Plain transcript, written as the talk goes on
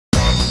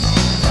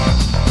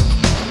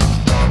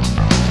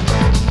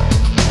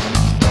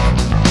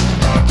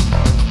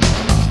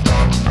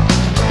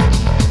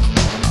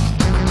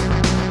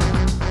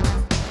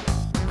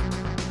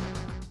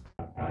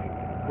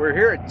We're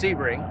here at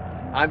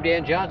SeaRey. I'm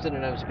Dan Johnson,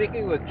 and I'm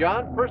speaking with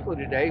John Pursley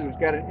today, who's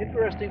got an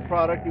interesting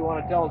product you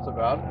want to tell us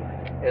about.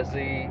 As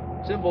the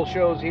symbol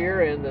shows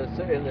here and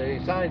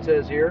the sign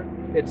says here,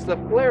 it's the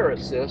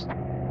FlareAssist.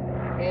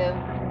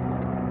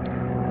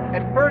 And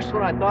at first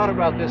when I thought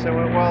about this, I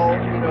went, well,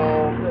 you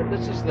know,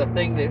 this is the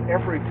thing that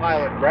every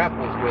pilot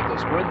grapples with,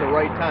 is when the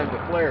right time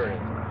to flare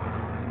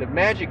is. The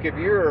magic of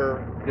your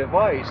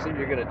device that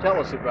you're going to tell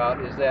us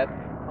about is that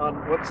on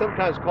what's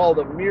sometimes called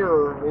a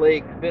mirror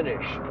lake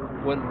finish,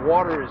 when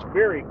water is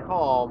very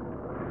calm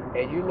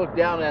and you look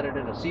down at it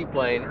in a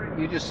seaplane,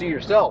 you just see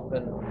yourself,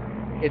 and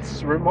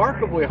it's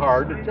remarkably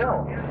hard to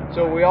tell.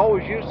 So we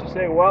always used to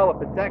say, well,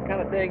 if it's that kind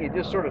of thing, you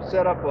just sort of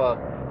set up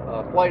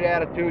a flight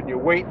attitude and you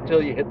wait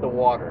until you hit the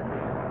water.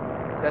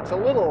 That's a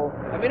little,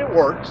 I mean, it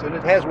works, and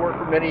it has worked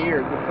for many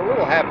years, but it's a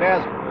little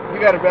haphazard.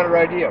 You got a better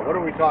idea. What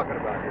are we talking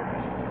about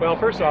here? Well,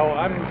 first of all,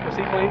 I'm a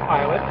seaplane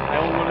pilot. I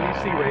own one of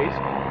these SeaReys,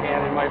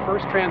 and in my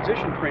first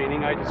transition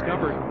training, I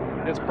discovered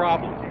this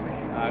problem.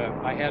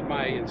 I had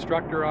my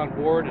instructor on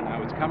board, and I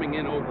was coming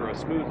in over a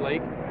smooth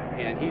lake,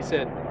 and he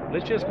said,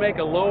 let's just make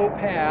a low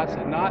pass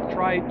and not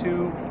try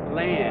to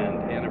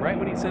land. And right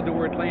when he said the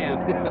word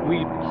land,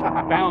 we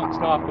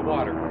bounced off the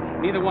water.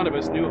 Neither one of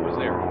us knew it was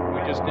there.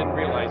 We just didn't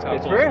realize how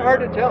it's very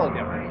hard to tell.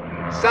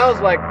 Yeah. It sounds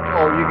like,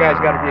 oh, you guys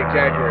got to be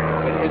exaggerating,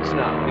 but it's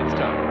not. It's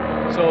tough.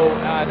 So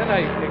then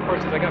of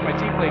course, as I got my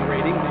seaplane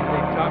rating,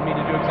 they taught me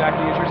to do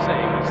exactly as you're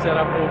saying. You set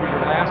up over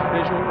your last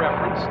visual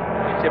reference,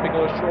 the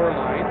typical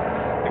shoreline,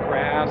 the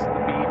grass,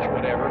 the beach,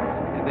 whatever,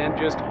 and then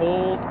just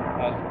hold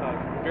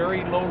a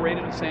very low rate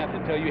of descent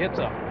until you hit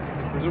something,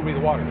 presumably the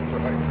water.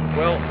 Right.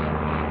 Well,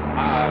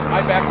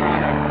 my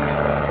background,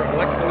 I'm from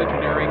electrical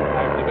engineering.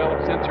 I've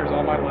developed sensors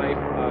all my life.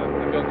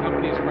 I've built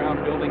companies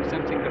around building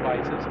sensing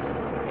devices,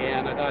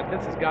 and I thought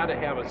this has got to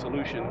have a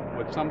solution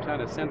with some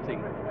kind of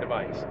sensing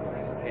device.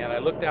 And I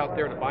looked out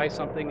there to buy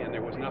something, and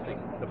there was nothing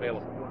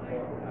available.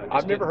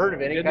 I've never heard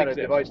of any kind of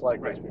device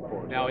like this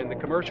before. Now, in the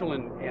commercial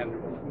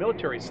and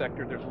military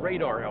sector, there's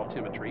radar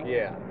altimetry.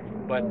 Yeah.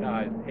 But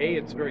A,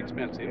 it's very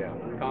expensive,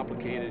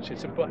 complicated.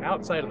 It's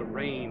outside of the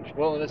range.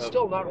 Well, and it's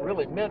still not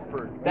really meant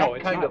for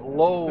that kind of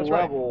low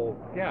level.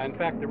 Right. Yeah, in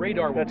fact, the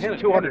radar will that's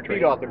 200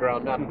 feet off the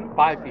ground, not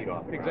 5 feet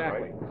off.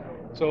 Exactly. Right?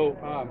 So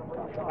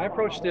I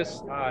approached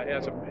this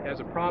as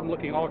a problem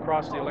looking all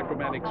across the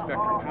electromagnetic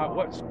spectrum.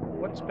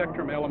 What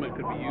spectrum element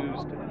could be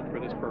used for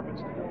this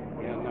purpose?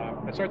 And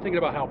I started thinking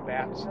about how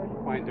bats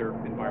find their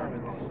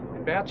environment.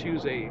 And bats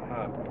use a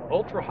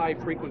ultra high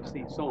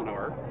frequency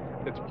sonar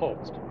that's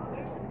pulsed.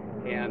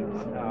 And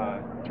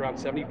it's around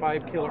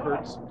 75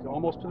 kilohertz,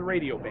 almost to the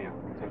radio band.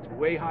 So it's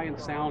way high in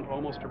sound,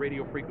 almost to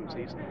radio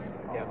frequencies.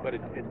 Yeah, but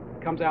it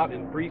comes out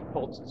in brief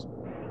pulses.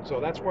 So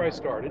that's where I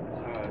started.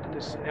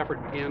 This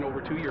effort began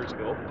over 2 years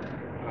ago.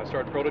 I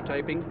started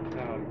prototyping.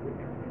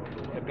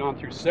 Have gone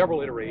through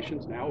several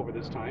iterations now over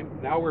this time.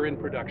 Now we're in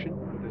production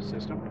with this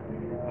system.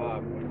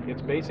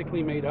 It's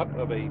basically made up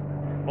of a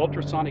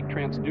ultrasonic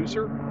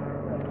transducer.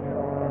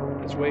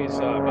 This weighs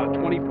about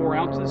 24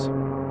 ounces.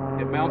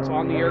 It mounts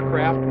on the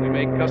aircraft. We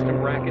make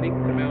custom bracketing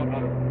to mount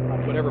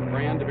on whatever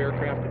brand of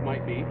aircraft it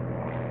might be.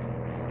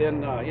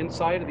 Then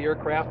inside of the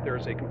aircraft,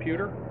 there's a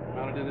computer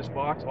mounted in this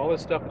box. All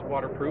this stuff is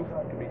waterproof.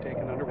 It can be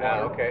taken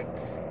underwater. Okay.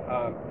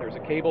 There's a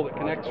cable that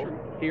connects from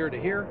here to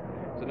here.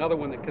 There's another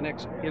one that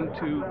connects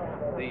into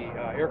the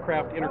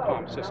aircraft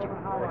intercom system,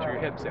 or to your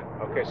headset.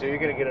 Okay, so you're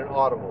going to get an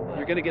audible.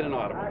 You're going to get an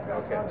audible.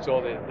 Okay.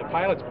 So the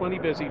pilot's plenty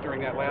busy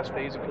during that last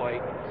phase of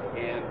flight,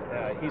 and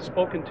he's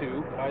spoken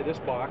to by this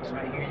box.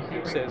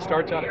 It says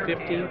starts out at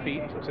 15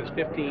 feet, so it says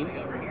 15.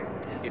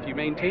 If you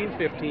maintain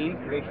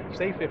 15, they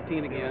say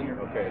 15 again.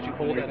 Okay. As you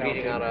hold that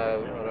altitude on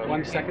a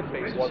 1 second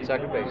basis. 1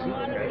 second basis.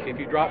 Okay. If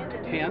you drop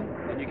to 10,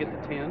 then you get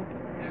the 10,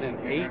 then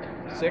 8,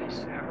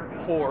 6,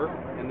 4,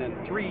 and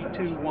then 3,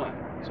 2, 1.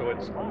 So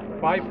it's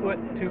 5 foot,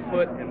 2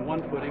 foot, and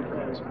 1 foot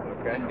increments.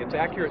 Okay. It's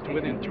accurate to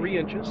within 3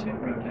 inches.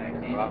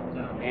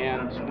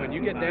 And when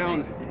you get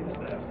down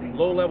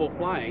low-level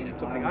flying,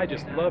 something I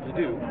just love to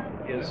do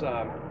is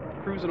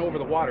cruising over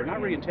the water,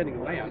 not really intending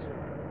to land,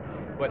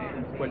 but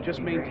just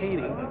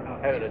maintaining.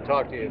 Having to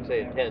talk to you and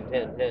say 10,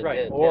 10, 10,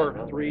 right, 10, or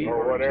 10, 3, or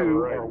or whatever, 2,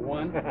 right. or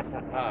 1.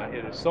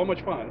 It is so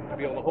much fun to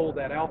be able to hold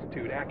that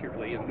altitude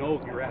accurately and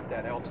know you're at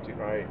that altitude.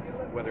 Right.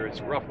 Whether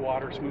it's rough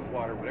water, smooth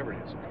water, whatever it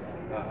is.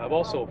 I've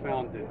also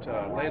found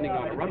that landing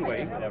on a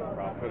runway,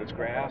 whether it's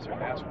grass or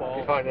asphalt.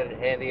 You find it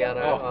handy on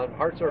on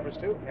hard surface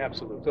too?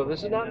 Absolutely. So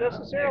this is not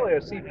necessarily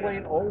a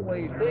seaplane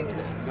only thing.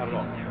 Not at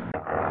all.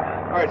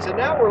 All right, so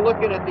now we're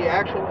looking at the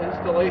actual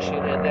installation,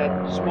 and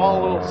that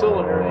small little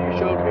cylinder that you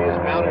showed me is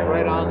mounted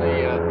right on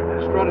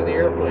the strut of the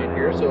airplane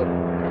here. So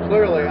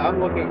clearly I'm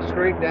looking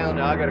straight down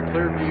now. I got a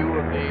clear view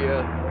of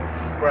the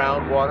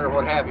ground, water,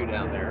 what have you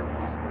down there.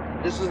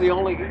 This is the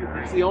only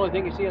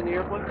thing you see on the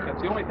airplane?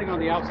 That's the only thing on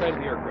the outside of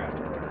the aircraft.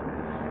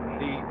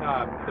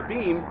 The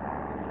beam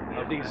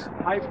of these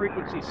high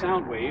frequency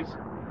sound waves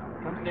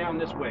comes down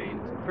this way.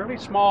 It's fairly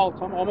small,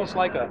 it's almost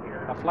like a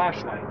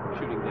flashlight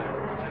shooting down.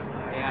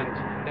 And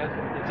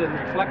it's then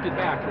reflected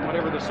back from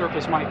whatever the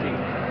surface might be.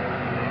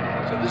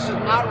 So this is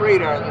not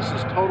radar. This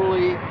is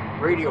totally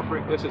radio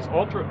frequency. This is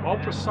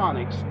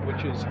ultrasonics,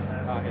 which is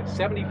at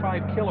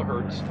 75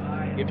 kilohertz.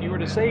 If you were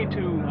to say to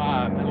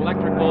an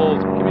electrical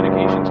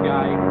communications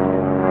guy,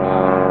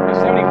 is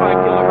 75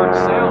 kilohertz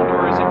sound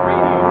or is it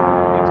radio?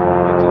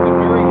 It's at the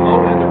very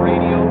low end of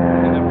radio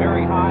and the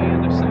very high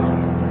end of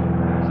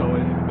sound. So,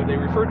 but they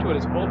refer to it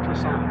as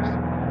ultrasonics.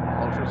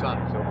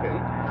 Ultrasonics, okay.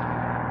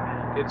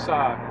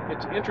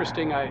 It's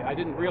interesting. I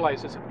didn't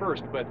realize this at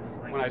first, but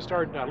when I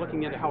started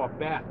looking into how a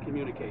bat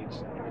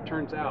communicates, it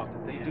turns out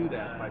that they do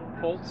that by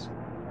pulse,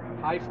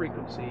 high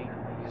frequency,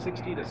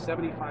 60 to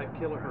 75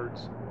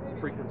 kilohertz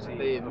frequency.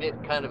 They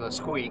emit kind of a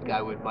squeak,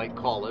 might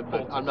call it,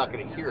 but I'm not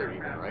going to hear it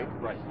even, right?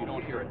 Right, you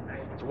don't hear it.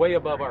 It's way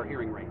above our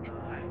hearing range.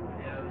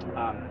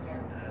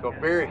 So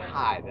very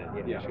high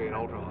then, yeah. An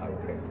ultralight.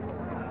 Okay.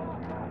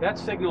 That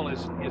signal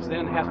is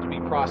then has to be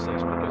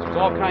processed because there's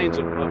all kinds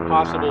of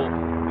possible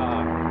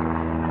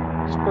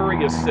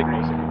spurious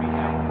signals that can be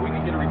had. We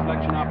can get a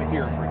reflection off of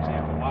here, for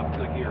example, off to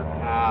the gear.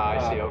 Ah, I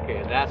see. Okay,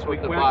 and that's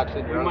what the box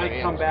in we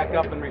might come back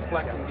up and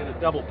reflect and get a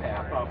double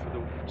path off of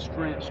the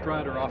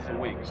strut or off the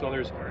wing. So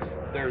there's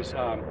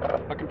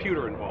a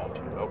computer involved.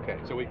 Okay.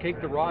 So we take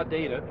the raw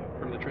data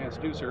from the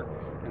transducer,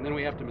 and then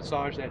we have to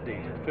massage that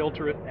data,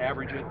 filter it,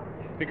 average it,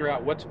 figure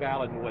out what's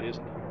valid and what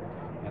isn't.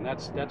 And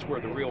that's where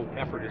the real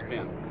effort has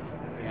been.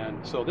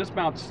 And so this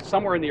mounts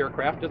somewhere in the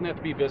aircraft. Doesn't have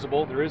to be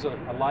visible. There is a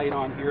light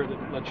on here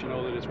that lets you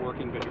know that it's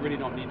working, but you really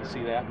don't need to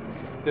see that.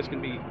 This can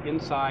be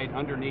inside,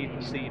 underneath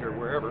the seat, or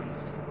wherever.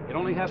 It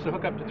only has to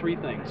hook up to three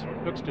things.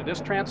 It hooks to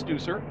this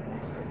transducer.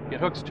 It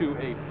hooks to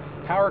a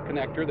power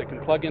connector that can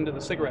plug into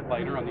the cigarette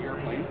lighter on the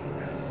airplane.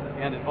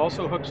 And it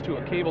also hooks to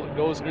a cable that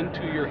goes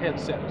into your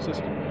headset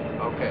system.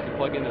 Okay. You can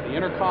plug into the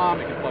intercom.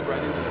 It can plug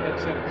right into the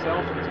headset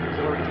itself. It's an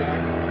auxiliary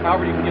jack.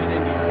 However you can get it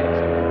into your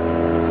headset.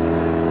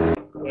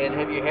 And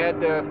have you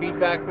had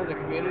feedback from the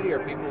community? Are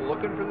people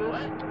looking for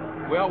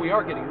this? Well, we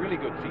are getting really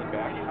good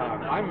feedback.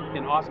 I'm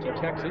in Austin,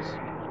 Texas,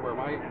 where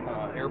my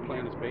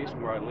airplane is based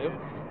and where I live.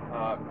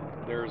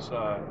 There's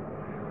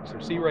some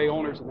SeaRey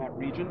owners in that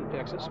region in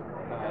Texas.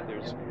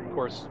 There's, of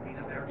course,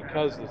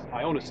 because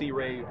I own a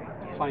SeaRey,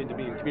 inclined to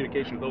be in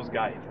communication with those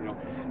guys, you know.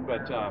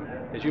 But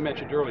as you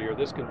mentioned earlier,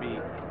 this can be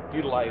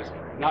utilized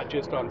not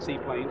just on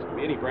seaplanes, it can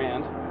be any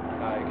brand.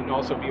 It can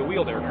also be a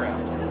wheeled aircraft.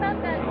 You don't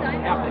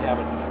have to have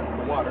it in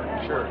the water.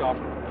 Sure.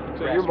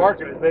 So your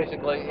market is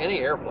basically any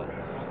airplane.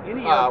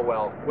 Any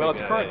well, at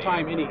the current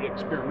time, any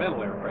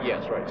experimental aircraft.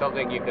 Yes, right.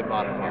 Something you can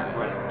modify.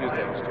 Right. Do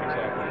things to.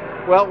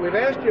 Exactly. Well, we've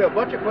asked you a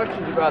bunch of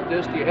questions about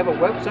this. Do you have a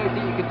website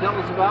that you can tell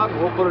us about? And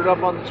we'll put it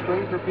up on the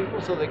screen for people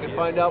so they can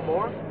find out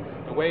more.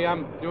 The way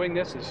I'm doing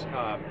this is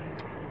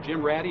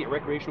Jim Ratty at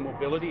Recreational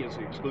Mobility is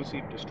the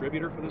exclusive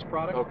distributor for this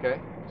product. Okay.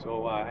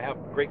 So I have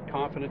great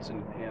confidence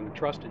and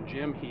trust in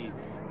Jim. He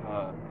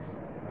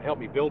helped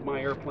me build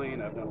my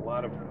airplane. I've done a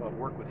lot of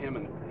work with him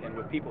and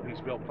with people he's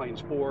built planes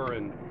for,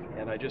 and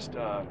I just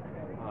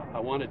I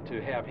wanted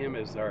to have him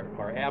as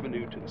our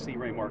avenue to the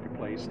SeaRey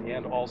marketplace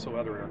and also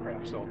other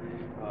aircraft. So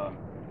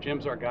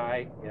Jim's our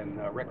guy, and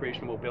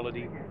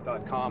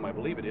recreationalmobility.com, I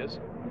believe it is.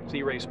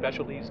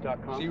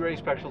 SeaReySpecialties.com.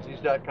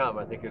 SeaReySpecialties.com,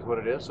 I think is what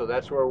it is. So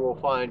that's where we'll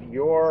find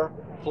your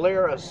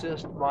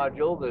FlareAssist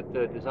module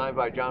that designed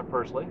by John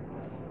Pursley.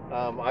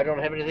 I don't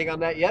have anything on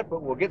that yet,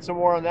 but we'll get some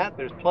more on that.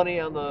 There's plenty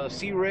on the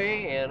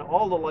SeaRey, and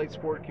all the light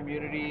sport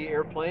community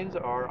airplanes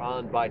are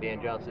on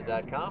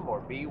bydanjohnson.com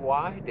or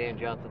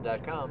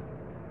bydanjohnson.com.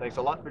 Thanks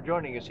a lot for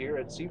joining us here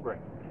at SeaRey.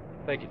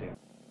 Thank you, Dan.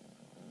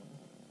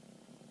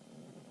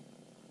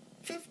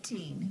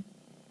 15,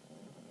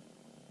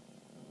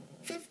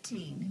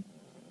 15,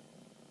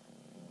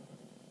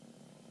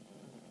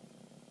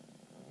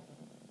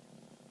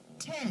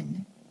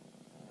 10,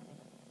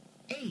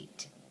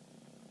 8,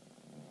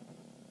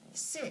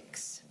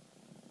 6,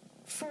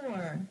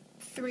 4,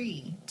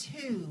 3,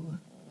 2,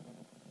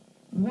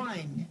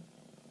 1.